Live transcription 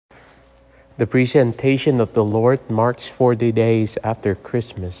The presentation of the Lord marks 40 days after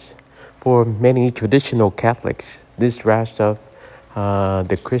Christmas. For many traditional Catholics, this wraps up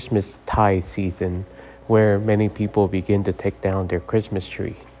the Christmas tide season, where many people begin to take down their Christmas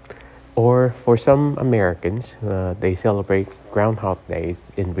tree. Or for some Americans, they celebrate Groundhog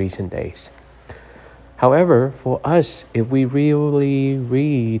Days in recent days. However, for us, if we really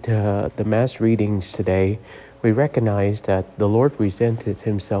read the Mass readings today, we recognize that the Lord presented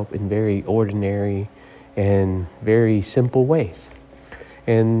himself in very ordinary and very simple ways.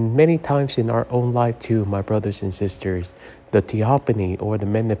 And many times in our own life too, my brothers and sisters, the theophany or the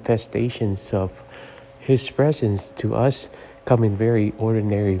manifestations of his presence to us come in very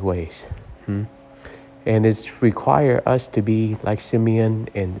ordinary ways. And it's require us to be like Simeon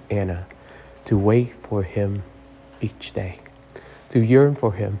and Anna, to wait for him each day, to yearn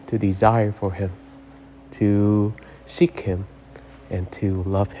for him, to desire for him, to seek him, and to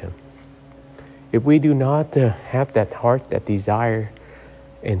love him. If we do not have that heart, that desire,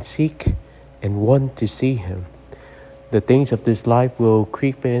 and seek and want to see him, the things of this life will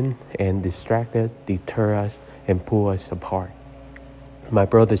creep in and distract us, deter us, and pull us apart. My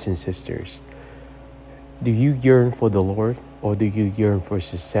brothers and sisters, do you yearn for the Lord, or do you yearn for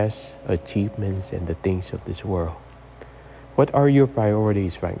success, achievements, and the things of this world? What are your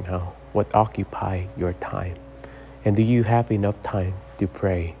priorities right now? What occupy your time? And do you have enough time to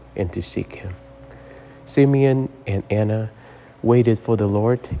pray and to seek him? Simeon and Anna waited for the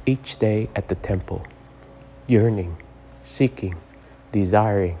Lord each day at the temple, yearning, seeking,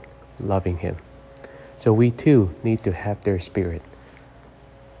 desiring, loving him. So we too need to have their spirit.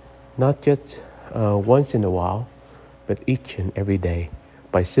 Not just once in a while, but each and every day,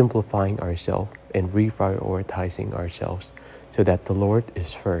 by simplifying ourselves and reprioritizing ourselves so that the Lord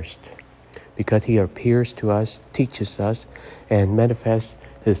is first. Because he appears to us, teaches us, and manifests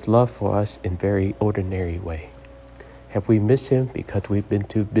his love for us in very ordinary way. Have we missed him because we've been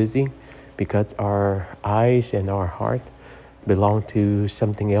too busy? Because our eyes and our heart belong to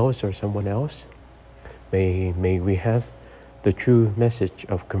something else or someone else? May we have the true message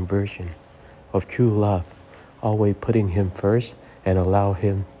of conversion, of true love, always putting him first and allow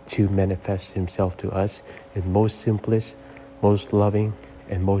him to manifest himself to us in most simplest, most loving,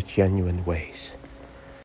 and most genuine ways.